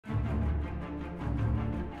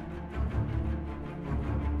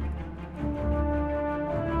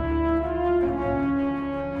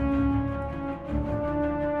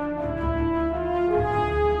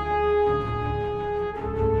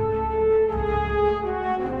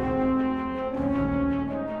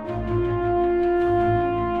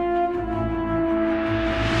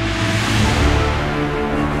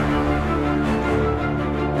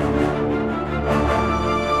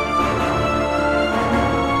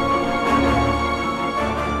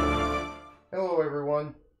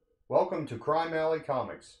Welcome to Crime Alley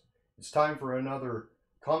Comics. It's time for another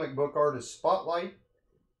comic book artist spotlight,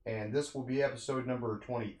 and this will be episode number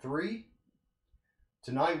 23.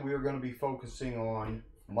 Tonight we are going to be focusing on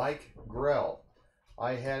Mike Grell.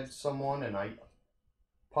 I had someone, and I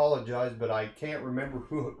apologize, but I can't remember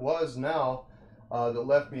who it was now, that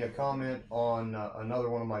left me a comment on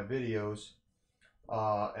another one of my videos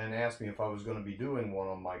and asked me if I was going to be doing one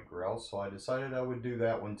on Mike Grell, so I decided I would do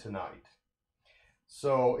that one tonight.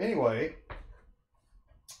 So anyway,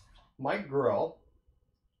 Mike Grell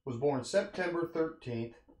was born September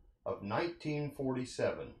 13th of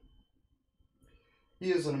 1947.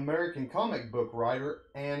 He is an American comic book writer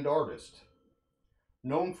and artist,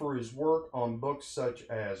 known for his work on books such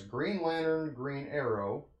as Green Lantern, Green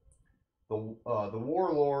Arrow, The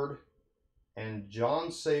Warlord, and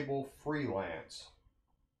John Sable Freelance.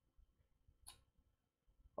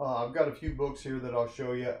 I've got a few books here that I'll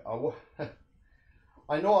show you.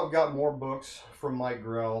 I know I've got more books from Mike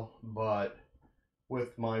Grell, but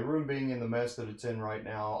with my room being in the mess that it's in right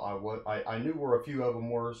now, I knew where a few of them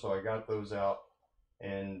were, so I got those out.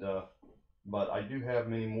 And but I do have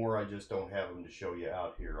many more. I just don't have them to show you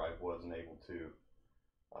out here. I wasn't able to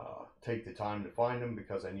take the time to find them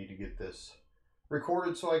because I need to get this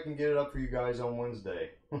recorded so I can get it up for you guys on Wednesday.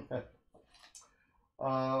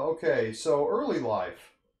 Okay, so early life.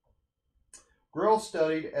 Grell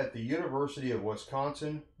studied at the University of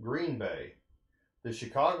Wisconsin, Green Bay, the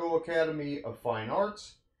Chicago Academy of Fine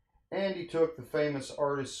Arts, and he took the famous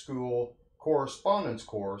Artist School correspondence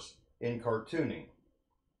course in cartooning.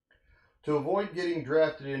 To avoid getting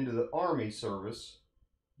drafted into the Army service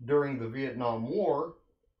during the Vietnam War,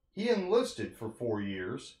 he enlisted for 4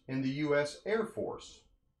 years in the U.S. Air Force,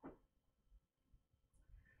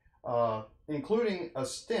 including a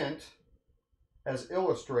stint as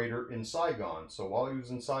illustrator in Saigon. So while he was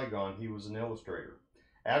in Saigon, he was an illustrator.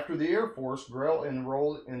 After the Air Force, Grell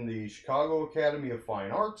enrolled in the Chicago Academy of Fine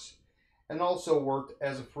Arts and also worked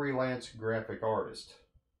as a freelance graphic artist.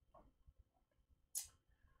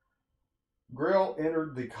 Grell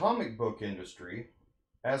entered the comic book industry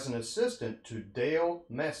as an assistant to Dale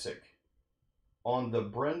Messick on the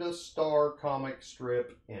Brenda Starr comic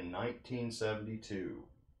strip in 1972.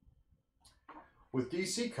 With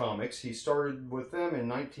DC Comics, he started with them in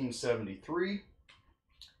 1973.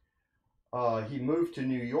 He moved to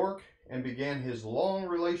New York and began his long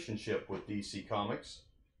relationship with DC Comics.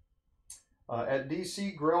 At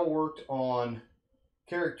DC, Grell worked on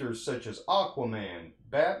characters such as Aquaman,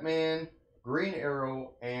 Batman, Green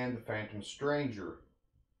Arrow, and the Phantom Stranger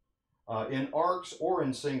in arcs or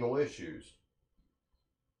in single issues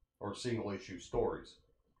or single issue stories.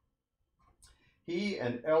 He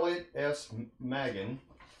and Elliot S. Magan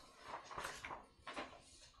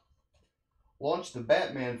launched the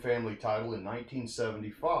Batman family title in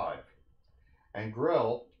 1975, and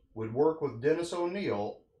Grell would work with Dennis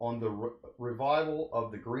O'Neil on the revival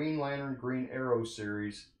of the Green Lantern, Green Arrow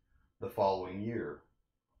series the following year.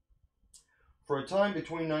 For a time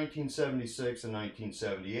between 1976 and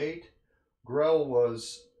 1978, Grell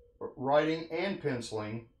was writing and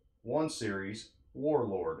penciling one series,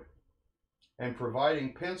 Warlord, and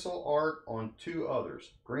providing pencil art on 2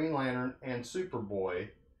 others, Green Lantern and Superboy,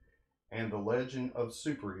 and the Legend of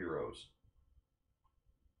Superheroes.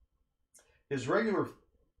 His regular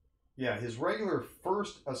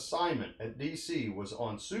first assignment at DC was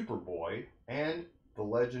on Superboy and the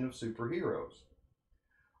Legend of Superheroes,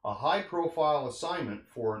 a high-profile assignment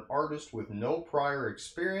for an artist with no prior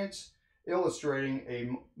experience illustrating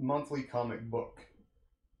a monthly comic book.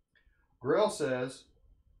 Grell says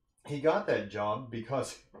he got that job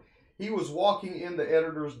because he was walking in the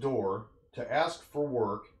editor's door to ask for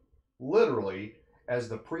work, literally as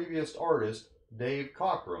the previous artist, Dave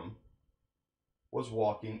Cockrum, was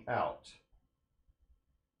walking out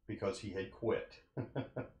because he had quit.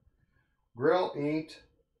 Grell inked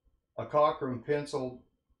a Cockrum penciled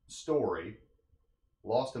story,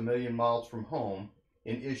 Lost a Million Miles from Home,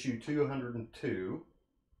 in issue 202,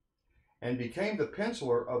 and became the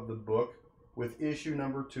penciler of the book with issue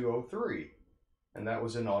number 203, and that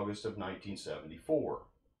was in August of 1974.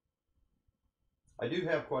 I do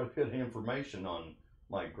have quite a bit of information on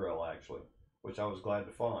Mike Grell, actually, which I was glad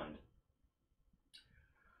to find.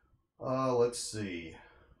 Let's see.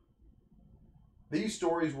 These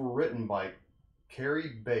stories were written by Cary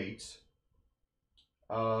Bates,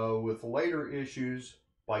 with later issues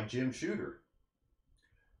by Jim Shooter.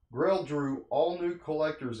 Grell drew all new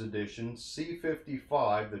collector's edition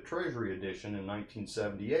C55, the Treasury Edition, in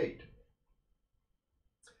 1978.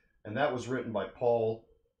 And that was written by Paul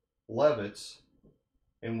Levitz,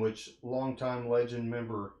 in which longtime Legend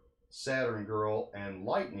member Saturn Girl, and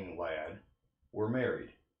Lightning Lad were married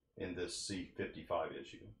in this C55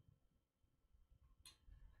 issue.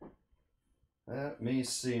 Let me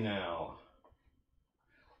see now.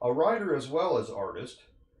 A writer as well as artist,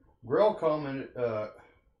 Grell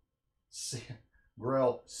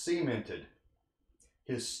cemented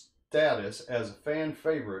his status as a fan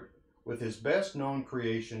favorite with his best-known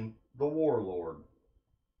creation, the Warlord.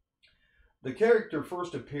 The character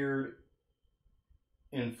first appeared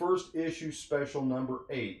in first issue special number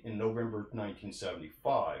 8 in November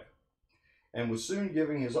 1975, and was soon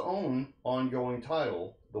given his own ongoing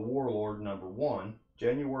title, The Warlord number 1,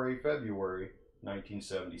 January-February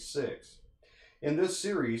 1976. In this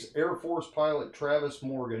series, Air Force pilot Travis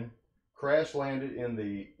Morgan crash landed in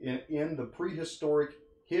the prehistoric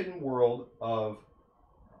hidden world of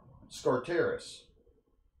Scartaris,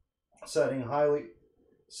 a setting highly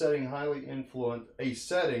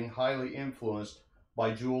influenced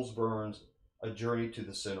by Jules Verne's A Journey to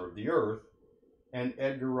the Center of the Earth and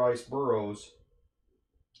Edgar Rice Burroughs'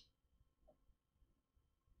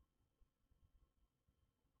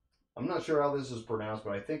 I'm not sure how this is pronounced,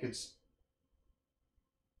 but I think it's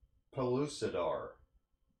Pellucidar.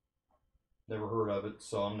 Never heard of it,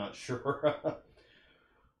 so I'm not sure.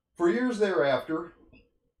 For years thereafter,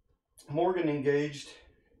 Morgan engages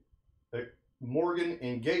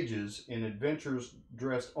in adventures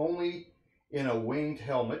dressed only in a winged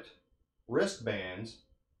helmet, wristbands,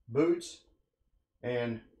 boots,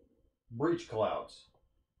 and breech clouts,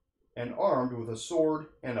 and armed with a sword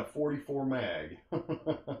and a .44 mag.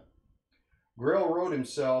 Grell wrote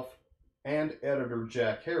himself and editor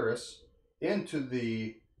Jack Harris into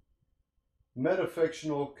the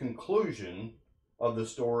metafictional conclusion of the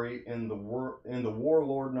story in the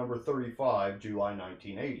Warlord number 35, July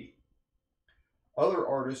 1980. Other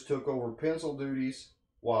artists took over pencil duties,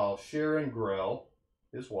 while Sharon Grell,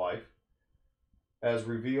 his wife, as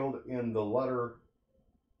revealed in the letter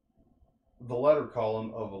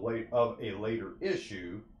column of a later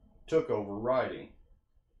issue, took over writing.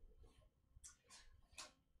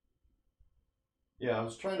 Yeah, I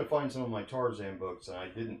was trying to find some of my Tarzan books, and I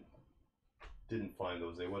didn't find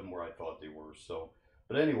those. They wasn't where I thought they were. So,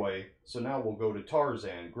 but anyway, so now we'll go to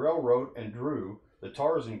Tarzan. Grell wrote and drew the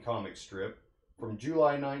Tarzan comic strip from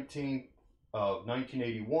July 19th of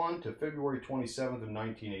 1981 to February 27th of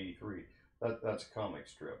 1983. That's a comic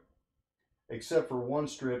strip, except for one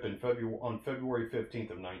strip on February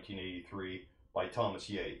 15th of 1983 by Thomas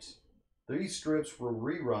Yates. These strips were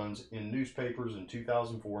reruns in newspapers in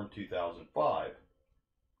 2004 and 2005.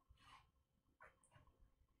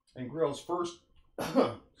 And Grell's first,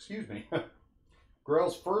 excuse me,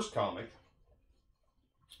 Grell's first comic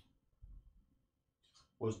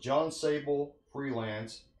was John Sable,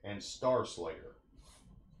 Freelance, and Star Slayer.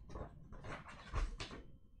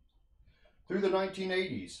 Through the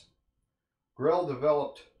 1980s, Grell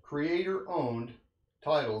developed creator-owned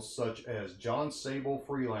titles such as John Sable,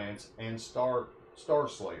 Freelance, and Star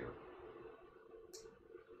Slayer.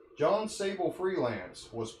 John Sable Freelance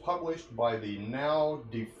was published by the now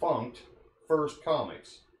defunct First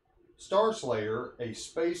Comics. Star Slayer, a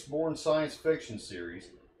space-borne science fiction series,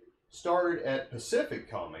 started at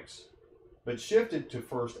Pacific Comics, but shifted to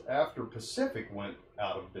First after Pacific went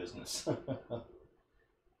out of business.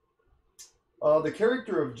 The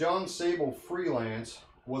character of John Sable Freelance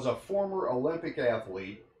was a former Olympic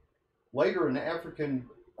athlete, later an African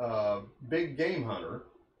big game hunter,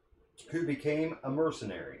 who became a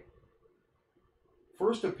mercenary.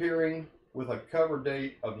 First appearing with a cover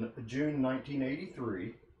date of June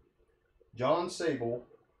 1983, John Sable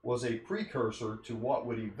was a precursor to what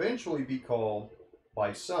would eventually be called,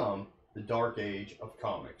 by some, the Dark Age of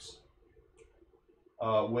comics,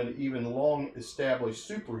 when even long-established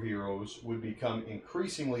superheroes would become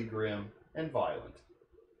increasingly grim and violent.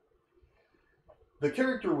 The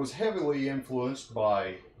character was heavily influenced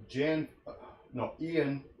by Ian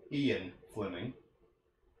Fleming,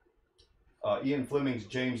 Ian Fleming's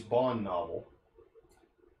James Bond novel,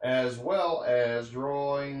 as well as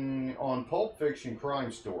drawing on Pulp Fiction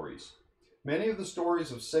crime stories. Many of the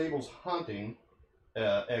stories of Sable's hunting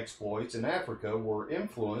exploits in Africa were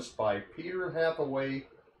influenced by Peter Hathaway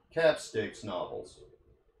Capstick's novels.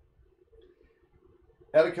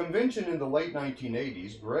 At a convention in the late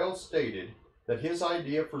 1980s, Grell stated that his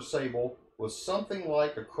idea for Sable was something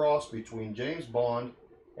like a cross between James Bond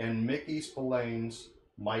and Mickey Spillane's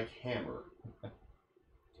Mike Hammer.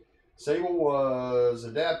 Sable was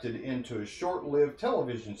adapted into a short-lived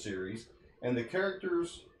television series, and the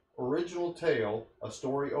character's original tale, A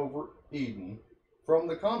Story Over Eden, from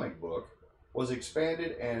the comic book, was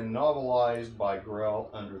expanded and novelized by Grell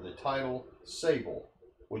under the title Sable,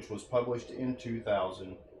 which was published in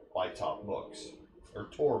 2000 by Top Books, or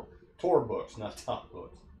Tor Books, not Top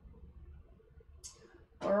Books.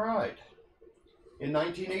 All right. In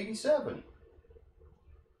 1987,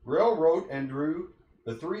 Grell wrote and drew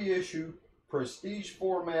the 3-issue prestige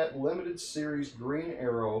format limited series Green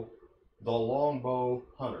Arrow, The Longbow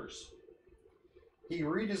Hunters. He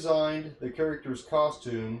redesigned the character's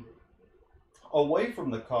costume away from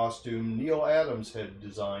the costume Neil Adams had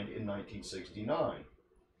designed in 1969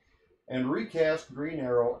 and recast Green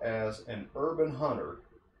Arrow as an urban hunter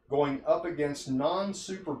going up against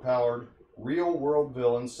non-superpowered real-world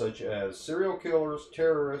villains such as serial killers,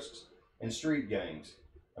 terrorists, and street gangs,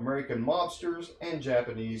 American mobsters, and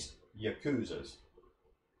Japanese yakuzas.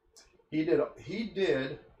 He did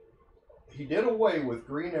away with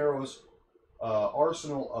Green Arrow's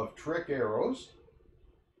arsenal of trick arrows,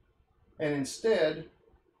 and instead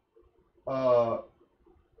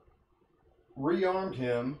rearmed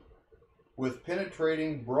him with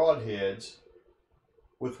penetrating broadheads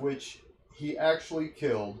with which he actually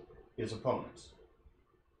killed his opponents.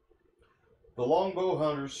 The Longbow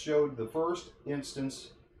Hunters showed the first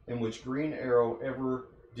instance in which Green Arrow ever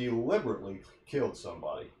deliberately killed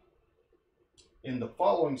somebody. In the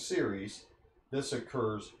following series, this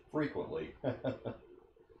occurs frequently.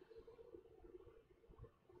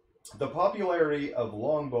 The popularity of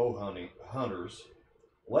longbow hunters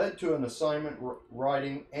led to an assignment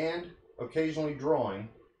writing and occasionally drawing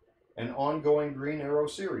an ongoing Green Arrow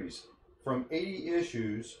series from 80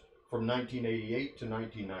 issues from 1988 to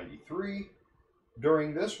 1993.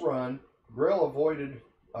 During this run, Grell avoided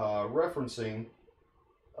referencing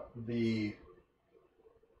the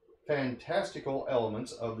fantastical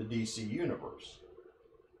elements of the DC universe.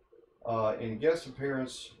 In guest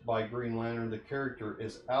appearance by Green Lantern, the character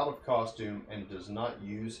is out of costume and does not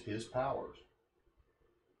use his powers.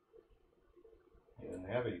 He didn't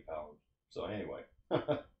have any powers. So anyway.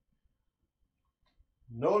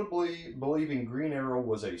 Notably believing Green Arrow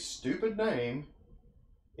was a stupid name,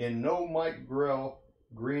 in no Mike Grell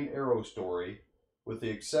Green Arrow story, with the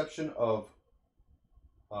exception of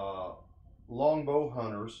Longbow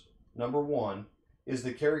Hunters #1, is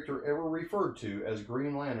the character ever referred to as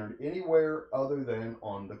Green Lantern anywhere other than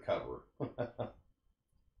on the cover.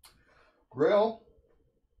 Grell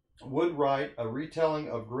would write a retelling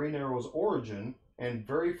of Green Arrow's origin and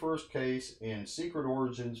very first case in Secret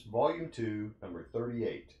Origins Volume 2, number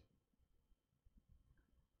 38.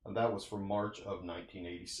 And that was from March of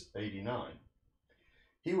 1989.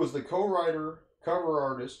 He was the co-writer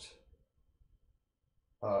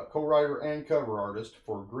and cover artist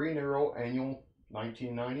for Green Arrow Annual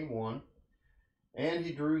 1991, and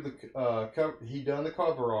he drew done the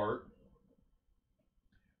cover art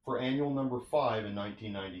for Annual number 5 in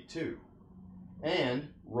 1992,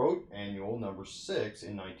 and wrote Annual number 6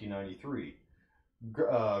 in 1993.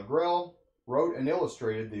 Grell wrote and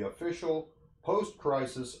illustrated the official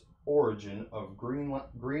post-crisis origin of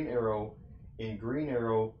Green Arrow in Green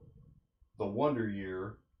Arrow: The Wonder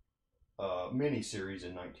Year miniseries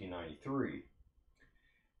in 1993.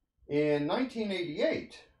 In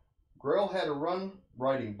 1988, Grell had a run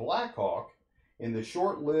writing Blackhawk in the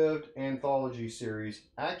short-lived anthology series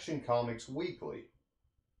Action Comics Weekly,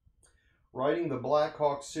 writing the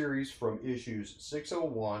Blackhawk series from issues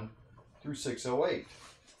 601 through 608.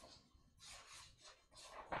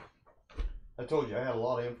 I told you I had a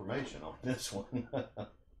lot of information on this one.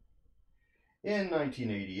 In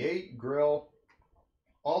 1988, Grell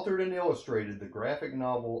authored and illustrated the graphic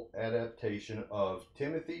novel adaptation of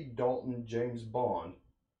Timothy Dalton James Bond,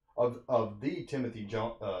 of the Timothy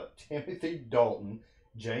Dalton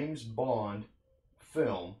James Bond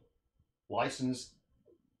film, License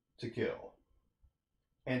to Kill.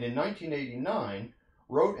 And in 1989,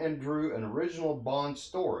 wrote and drew an original Bond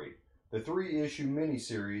story, the 3-issue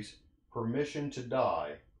miniseries Permission to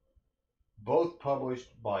Die, both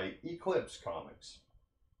published by Eclipse Comics.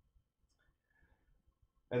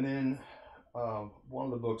 And then one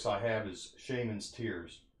of the books I have is Shaman's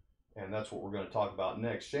Tears, and that's what we're going to talk about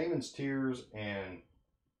next. Shaman's Tears and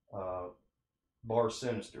Bar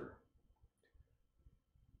Sinister,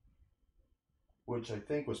 which I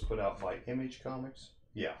think was put out by Image Comics.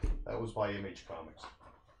 Yeah, that was by Image Comics.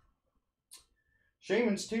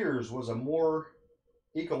 Shaman's Tears was a more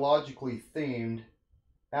ecologically themed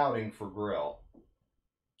outing for Grell.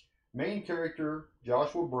 Main character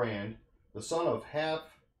Joshua Brand, the son of half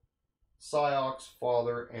Syok's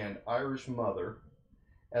father and Irish mother,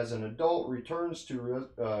 as an adult returns to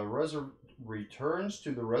the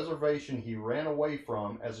reservation he ran away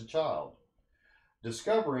from as a child.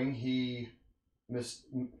 Discovering he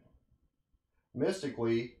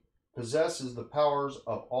mystically possesses the powers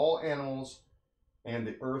of all animals and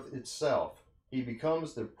the earth itself. He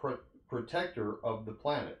becomes the protector of the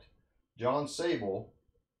planet. John Sable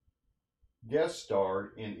guest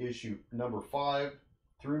starred in issue number 5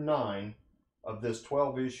 through 9 of this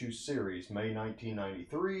 12-issue series, May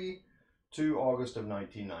 1993 to August of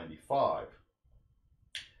 1995.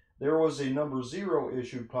 There was a number 0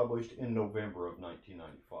 issue published in November of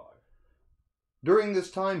 1995. During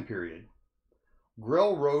this time period,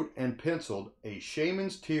 Grell wrote and penciled a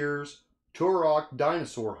Shaman's Tears Turok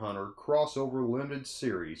Dinosaur Hunter crossover limited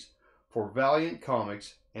series for Valiant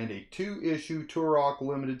Comics and a 2-issue Turok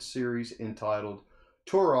limited series entitled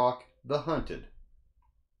Turok the Hunted,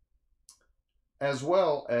 as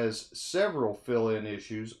well as several fill-in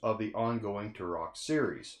issues of the ongoing Turok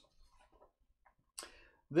series.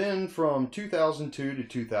 Then from 2002 to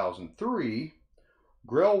 2003,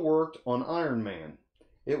 Grell worked on Iron Man.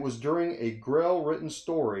 It was during a Grell written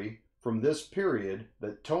story from this period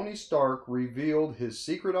that Tony Stark revealed his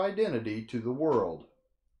secret identity to the world.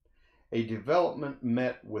 A development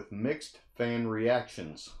met with mixed fan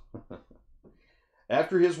reactions.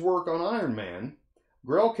 After his work on Iron Man,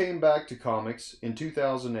 Grell came back to comics in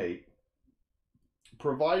 2008,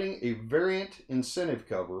 providing a variant incentive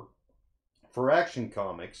cover for Action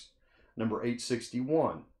Comics number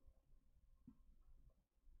 861.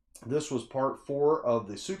 This was part 4 of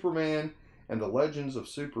the Superman and the Legends of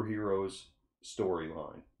Superheroes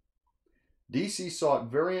storyline. DC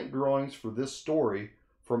sought variant drawings for this story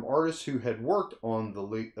from artists who had worked on the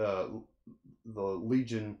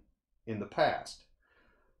Legion in the past,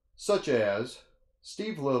 such as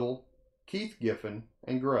Steve Little, Keith Giffen,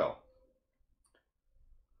 and Grell.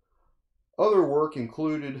 Other work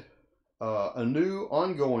included a new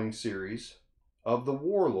ongoing series of The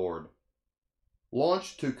Warlord,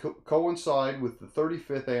 launched to coincide with the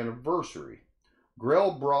 35th anniversary.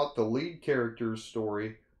 Grell brought the lead character's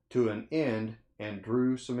story to an end and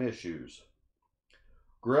drew some issues.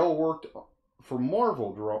 Grell worked for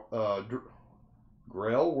Marvel,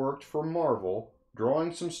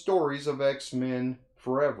 drawing some stories of X-Men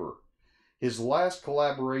Forever. His last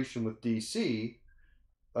collaboration with DC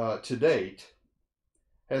to date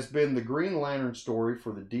has been the Green Lantern story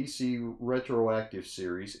for the DC Retroactive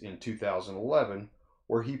series in 2011,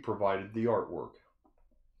 where he provided the artwork.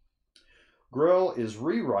 Grell is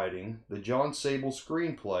rewriting the John Sable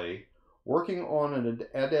screenplay, working on an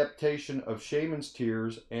adaptation of Shaman's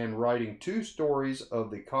Tears, and writing 2 stories of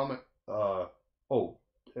the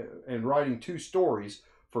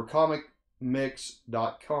for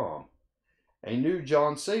ComicMix.com, a new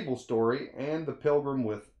John Sable story, and The Pilgrim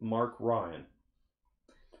with Mark Ryan.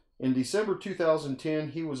 In December 2010,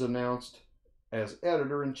 he was announced as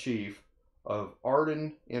editor-in-chief of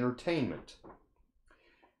Arden Entertainment.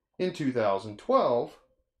 In 2012,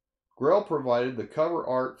 Grell provided the cover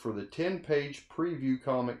art for the 10-page preview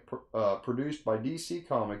comic produced by DC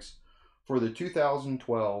Comics for the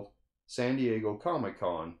 2012 San Diego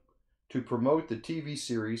Comic-Con to promote the TV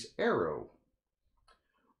series Arrow.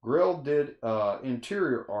 Grell did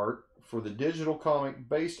interior art for the digital comic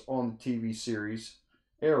based on the TV series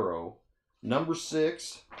Arrow, number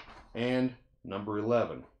 6 and number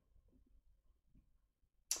 11.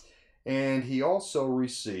 And he also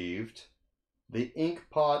received the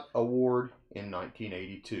Inkpot Award in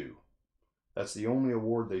 1982. That's the only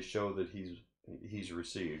award they show that he's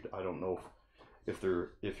received. I don't know if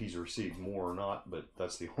he's received more or not, but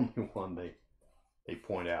that's the only one they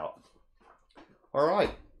point out. All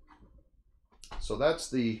right. So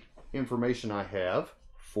that's the information I have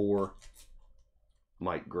for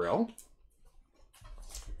Mike Grell.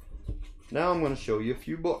 Now I'm going to show you a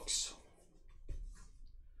few books.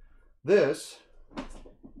 This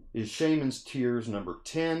is Shaman's Tears number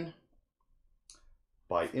 10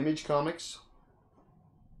 by Image Comics.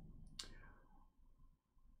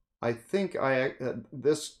 I think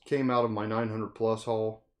this came out of my 900 plus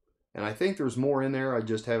haul, and I think there's more in there. I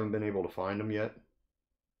just haven't been able to find them yet.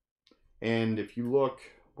 And if you look,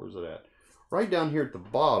 where's it at? Right down here at the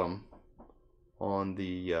bottom on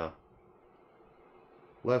the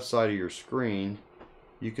left side of your screen,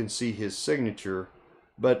 you can see his signature.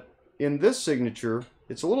 But in this signature,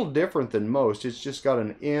 it's a little different than most. It's just got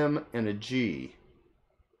an M and a G,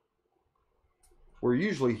 where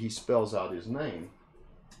usually he spells out his name.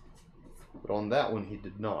 But on that one, he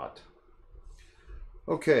did not.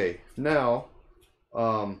 Okay, now,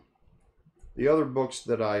 the other books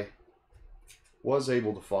that I was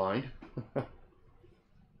able to find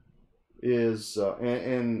is,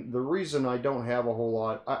 and the reason I don't have a whole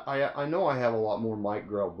lot, I know I have a lot more Mike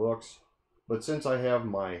Grell books, but since I have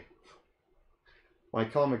my my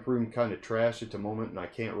comic room kind of trashed at the moment, and I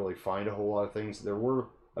can't really find a whole lot of things. There were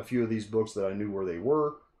a few of these books that I knew where they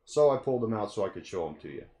were, so I pulled them out so I could show them to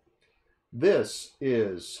you. This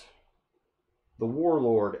is The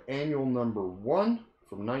Warlord Annual Number 1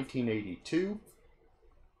 from 1982.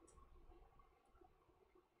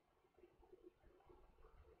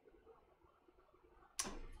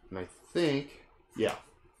 And I think, yeah,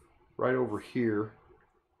 right over here,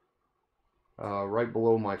 right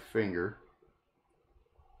below my finger,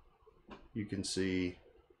 you can see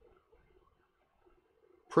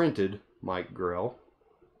printed Mike Grell.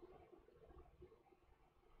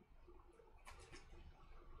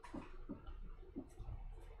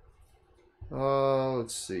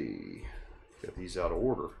 Let's see. Got these out of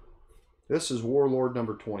order. This is Warlord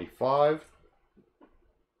number 25.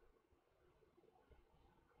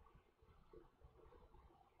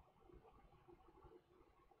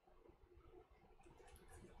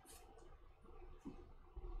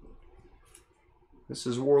 This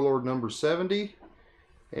is Warlord number 70.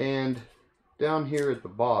 And down here at the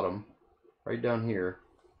bottom, right down here,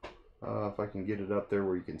 if I can get it up there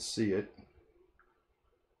where you can see it,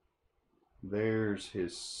 there's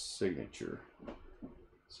his signature.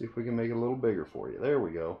 See if we can make it a little bigger for you. There we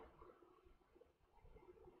go.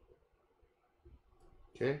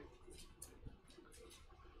 Okay.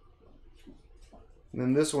 And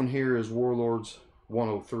then this one here is Warlord's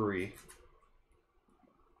 103.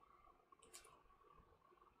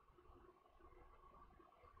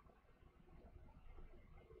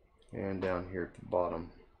 And down here at the bottom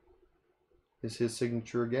is his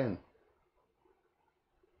signature again.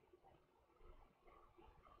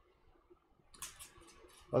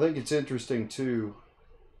 I think it's interesting too,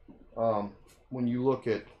 when you look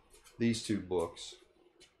at these two books.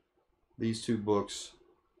 These two books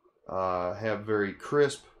have very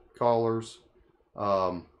crisp colors,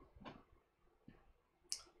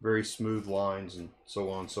 very smooth lines, and so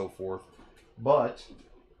on and so forth. But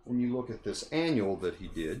when you look at this annual that he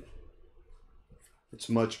did, it's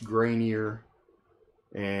much grainier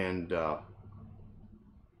and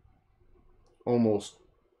almost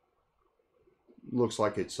looks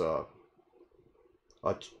like it's a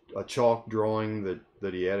chalk drawing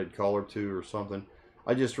that he added color to or something.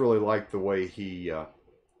 I just really like the way he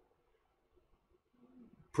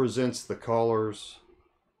presents the colors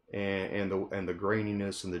and the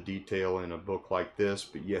graininess and the detail in a book like this,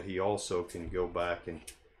 but yet he also can go back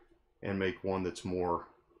and make one that's more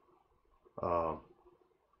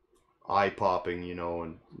eye-popping, you know,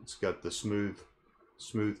 and it's got the smooth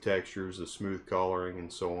textures, the smooth coloring,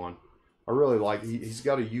 and so on. I really like, he's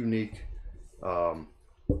got a unique art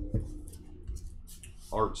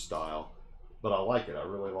style, but I like it. I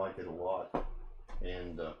really like it a lot.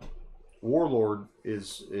 And Warlord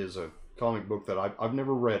is a comic book that I've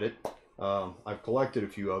never read it. I've collected a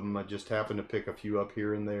few of them. I just happen to pick a few up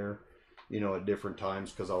here and there, you know, at different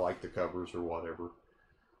times because I like the covers or whatever.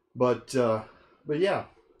 But yeah,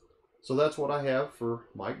 so that's what I have for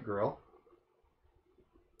Mike Grell.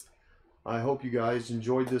 I hope you guys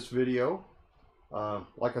enjoyed this video.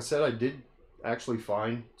 Like I said, I did actually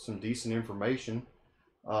find some decent information.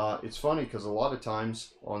 It's funny because a lot of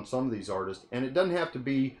times on some of these artists, and it doesn't have to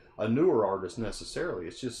be a newer artist necessarily,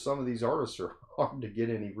 it's just some of these artists are hard to get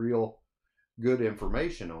any real good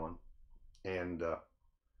information on. And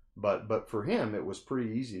but for him it was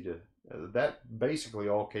pretty easy to, that basically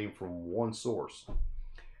all came from one source.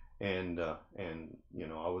 And you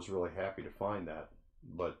know, I was really happy to find that.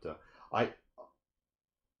 But I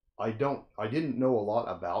didn't know a lot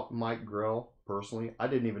about Mike Grell personally. I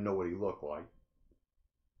didn't even know what he looked like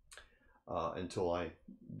until I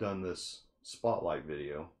done this spotlight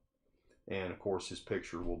video. And of course his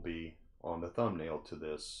picture will be on the thumbnail to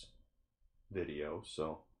this video.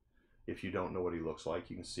 So if you don't know what he looks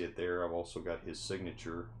like, you can see it there. I've also got his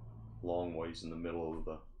signature long ways in the middle of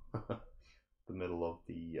the the middle of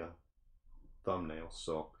the thumbnail.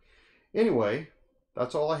 So anyway,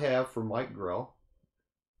 that's all I have for Mike Grell.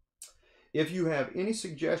 If you have any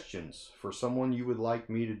suggestions for someone you would like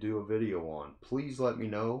me to do a video on, please let me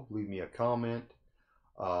know. Leave me a comment.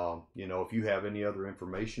 You know, if you have any other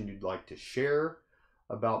information you'd like to share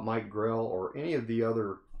about Mike Grell or any of the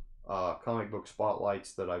other comic book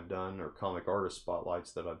spotlights that I've done, or comic artist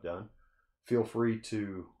spotlights that I've done, feel free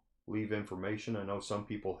to leave information. I know some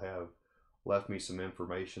people have left me some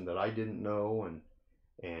information that I didn't know,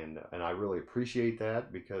 and I really appreciate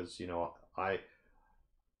that, because you know,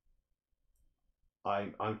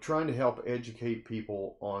 I'm trying to help educate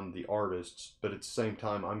people on the artists, but at the same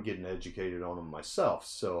time I'm getting educated on them myself.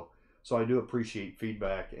 So I do appreciate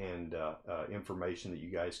feedback and information that you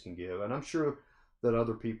guys can give, and I'm sure that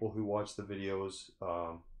other people who watch the videos,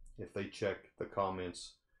 if they check the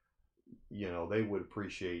comments, they would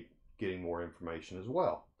appreciate getting more information as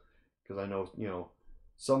well. Because I know,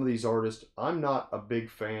 some of these artists, I'm not a big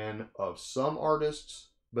fan of some artists,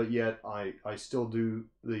 but yet I still do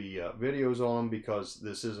the videos on, because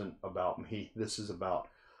this isn't about me. This is about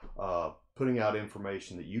putting out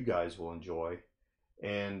information that you guys will enjoy.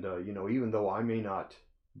 And, even though I may not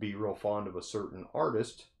be real fond of a certain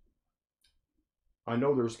artist, I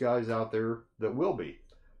know there's guys out there that will be.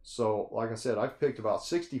 So, like I said, I've picked about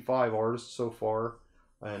 65 artists so far,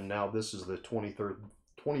 and now this is the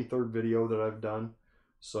 23rd video that I've done.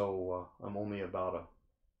 So I'm only about a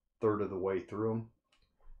third of the way through them,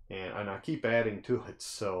 and I keep adding to it.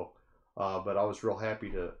 So, but I was real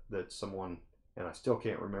happy that someone, and I still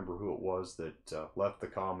can't remember who it was, that left the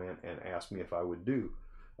comment and asked me if I would do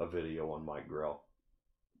a video on Mike Grell.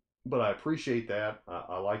 But I appreciate that.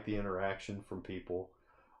 I like the interaction from people.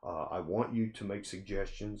 I want you to make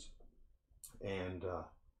suggestions, and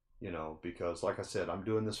because like I said, I'm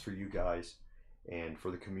doing this for you guys and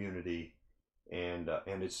for the community, and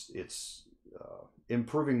it's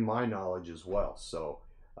improving my knowledge as well. So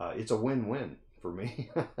it's a win-win for me.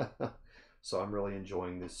 So I'm really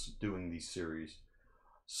enjoying doing these series.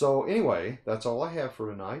 So anyway, that's all I have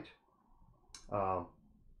for tonight.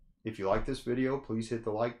 If you like this video, please hit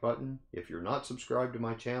the like button. If you're not subscribed to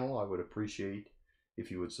my channel, I would appreciate if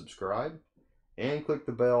you would subscribe, and click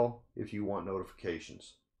the bell if you want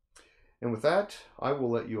notifications. And with that, I will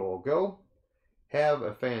let you all go. Have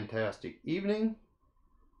a fantastic evening.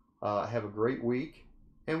 Have a great week,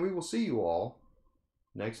 and we will see you all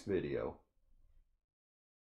next video.